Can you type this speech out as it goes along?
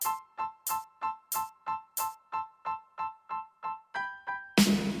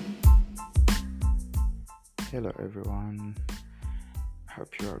Hello everyone,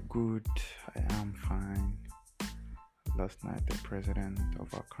 hope you are good. I am fine. Last night, the president of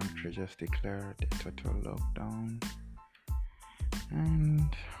our country just declared a total lockdown, and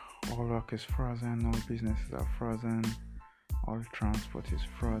all work is frozen, all businesses are frozen, all transport is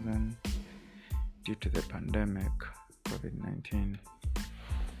frozen due to the pandemic, COVID-19.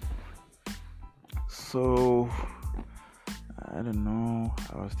 So, I don't know,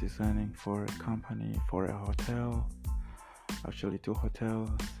 I was designing for a company, for a hotel, actually two hotels,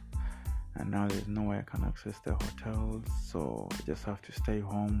 and now there's no way I can access the hotels, so I just have to stay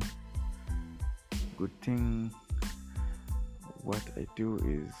home. Good thing what I do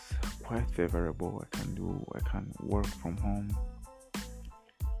is quite favorable. I can work from home.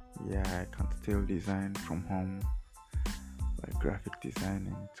 Yeah, I can still design from home, like graphic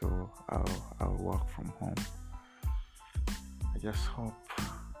designing, so I'll work from home. I just hope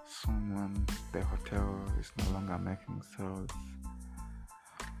soon when the hotel is no longer making sales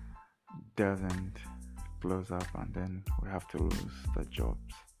doesn't close up and then we have to lose the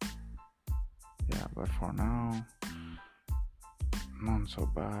jobs. Yeah, but for now, not so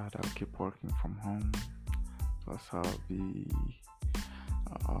bad. I'll keep working from home. Plus, I'll be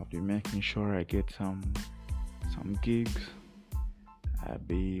making sure I get some gigs. I'll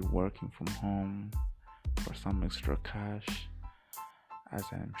be working from home for some extra cash, as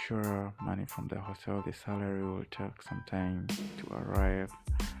I'm sure money from the hotel, the salary will take some time to arrive,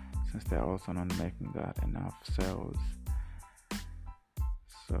 since they're also not making that enough sales.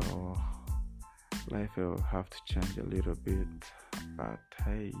 So life will have to change a little bit, but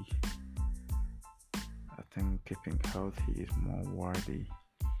hey, I think keeping healthy is more worthy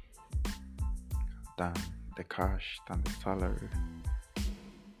than the cash, than the salary.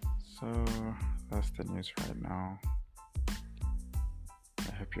 So that's the news right now.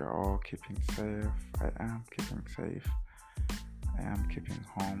 I hope you're all keeping safe. I am keeping safe. I am keeping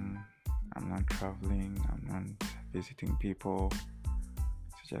home. I'm not traveling. I'm not visiting people.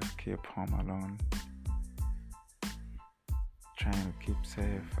 So just keep home alone. Trying to keep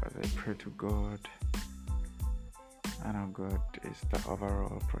safe as I pray to God. I know God is the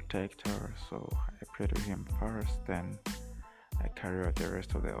overall protector, so I pray to Him first, then I carry out the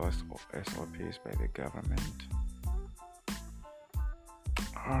rest of the SOPs by the government.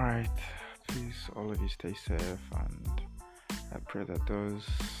 Alright, please all of you stay safe, and I pray that those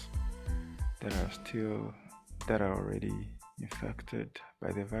that are already infected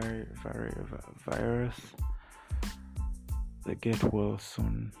by the virus, they get well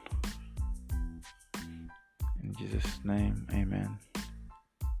soon. In Jesus' name, amen.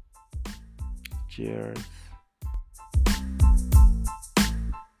 Cheers.